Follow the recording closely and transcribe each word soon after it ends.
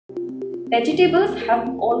Vegetables have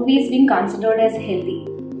always been considered as healthy.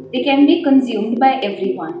 They can be consumed by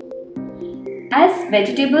everyone. As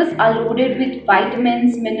vegetables are loaded with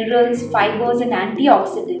vitamins, minerals, fibers and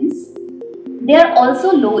antioxidants, they are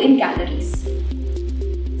also low in calories.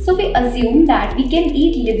 So we assume that we can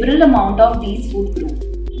eat liberal amount of these food groups.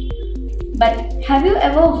 But have you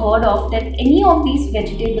ever heard of that any of these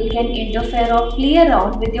vegetables can interfere or play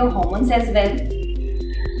around with your hormones as well?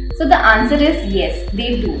 So the answer is yes,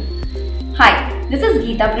 they do. Hi, this is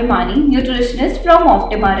Geeta Premani, nutritionist from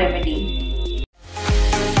Optima Remedy.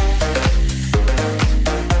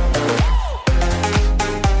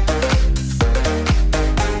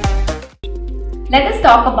 Let us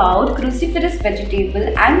talk about cruciferous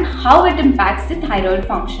vegetable and how it impacts the thyroid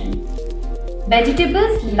function.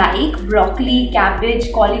 Vegetables like broccoli,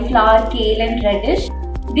 cabbage, cauliflower, kale and radish,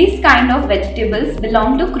 these kind of vegetables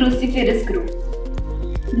belong to cruciferous group.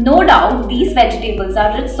 No doubt these vegetables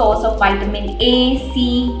are rich source of vitamin A,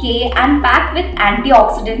 C, K and packed with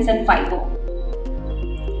antioxidants and fiber.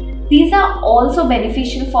 These are also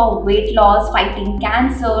beneficial for weight loss, fighting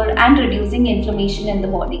cancer and reducing inflammation in the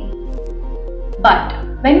body. But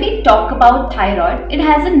when we talk about thyroid, it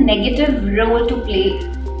has a negative role to play.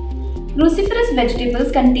 Cruciferous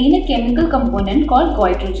vegetables contain a chemical component called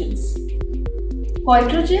goitrogens.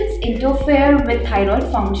 Goitrogens interfere with thyroid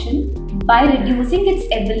function by reducing its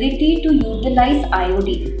ability to utilize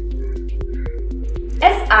iodine.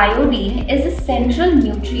 As iodine is a central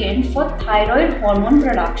nutrient for thyroid hormone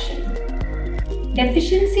production,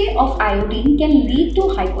 deficiency of iodine can lead to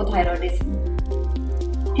hypothyroidism.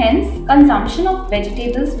 Hence, consumption of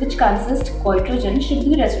vegetables which consist goitrogen should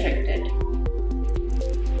be restricted.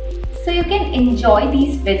 So you can enjoy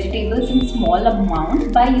these vegetables in small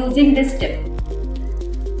amount by using this tip.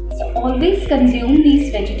 So always consume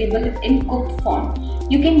these vegetables in cooked form.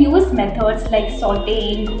 You can use methods like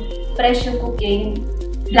sauteing, pressure cooking,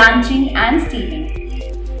 blanching and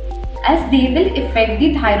steaming, as they will affect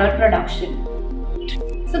the thyroid production.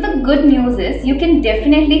 So the good news is you can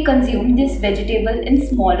definitely consume this vegetable in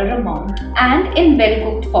smaller amount and in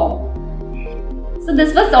well cooked form. So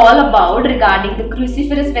this was all about regarding the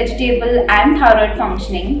cruciferous vegetable and thyroid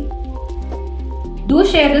functioning. Do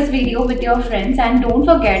share this video with your friends and don't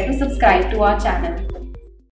forget to subscribe to our channel.